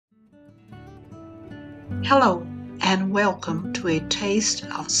Hello, and welcome to A Taste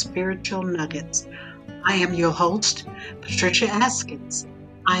of Spiritual Nuggets. I am your host, Patricia Askins.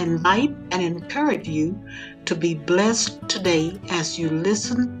 I invite and encourage you to be blessed today as you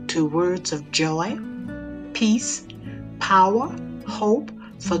listen to words of joy, peace, power, hope,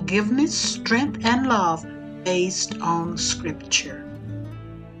 forgiveness, strength, and love based on Scripture.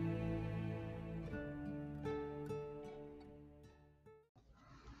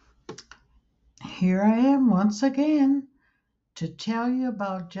 Here I am once again to tell you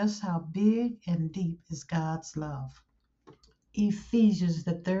about just how big and deep is God's love. Ephesians,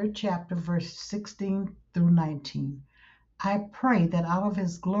 the third chapter, verse 16 through 19. I pray that out of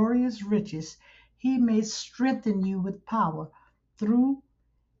his glorious riches he may strengthen you with power through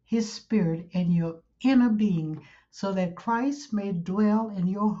his Spirit in your inner being, so that Christ may dwell in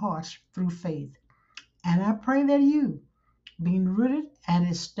your hearts through faith. And I pray that you, being rooted and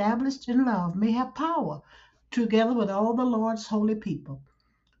established in love, may have power, together with all the Lord's holy people,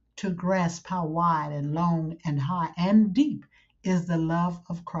 to grasp how wide and long and high and deep is the love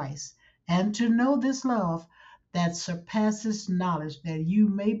of Christ, and to know this love that surpasses knowledge, that you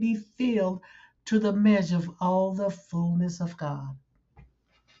may be filled to the measure of all the fullness of God.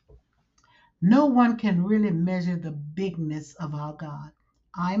 No one can really measure the bigness of our God.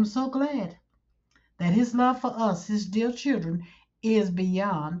 I am so glad that his love for us, his dear children, is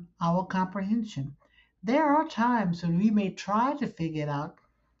beyond our comprehension. There are times when we may try to figure it out,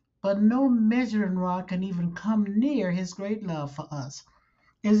 but no measuring rod can even come near his great love for us.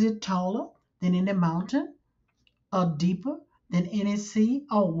 Is it taller than any mountain, or deeper than any sea,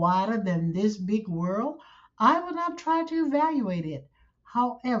 or wider than this big world? I will not try to evaluate it.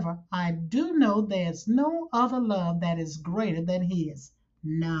 However, I do know there's no other love that is greater than his.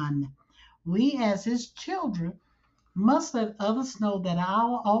 None. We, as his children, must let others know that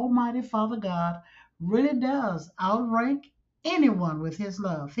our Almighty Father God really does outrank anyone with his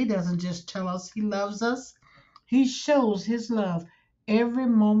love. He doesn't just tell us he loves us, he shows his love every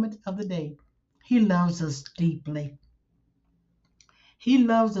moment of the day. He loves us deeply. He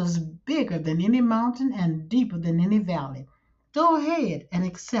loves us bigger than any mountain and deeper than any valley. Go ahead and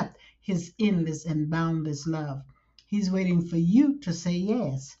accept his endless and boundless love. He's waiting for you to say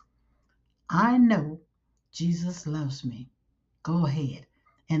yes. I know Jesus loves me. Go ahead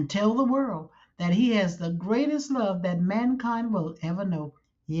and tell the world that he has the greatest love that mankind will ever know.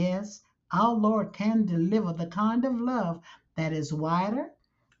 Yes, our Lord can deliver the kind of love that is wider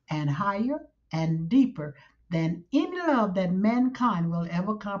and higher and deeper than any love that mankind will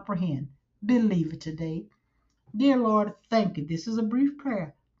ever comprehend. Believe it today. Dear Lord, thank you. This is a brief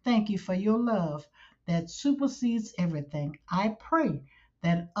prayer. Thank you for your love that supersedes everything. I pray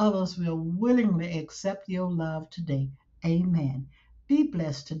that others will willingly accept your love today. Amen. Be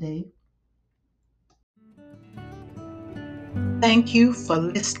blessed today. Thank you for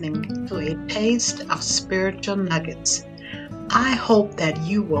listening to A Taste of Spiritual Nuggets. I hope that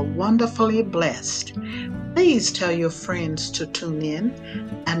you were wonderfully blessed. Please tell your friends to tune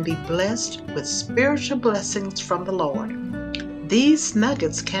in and be blessed with spiritual blessings from the Lord. These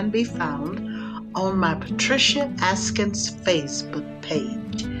nuggets can be found on my Patricia Askins Facebook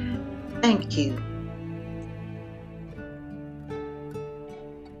page. Thank you.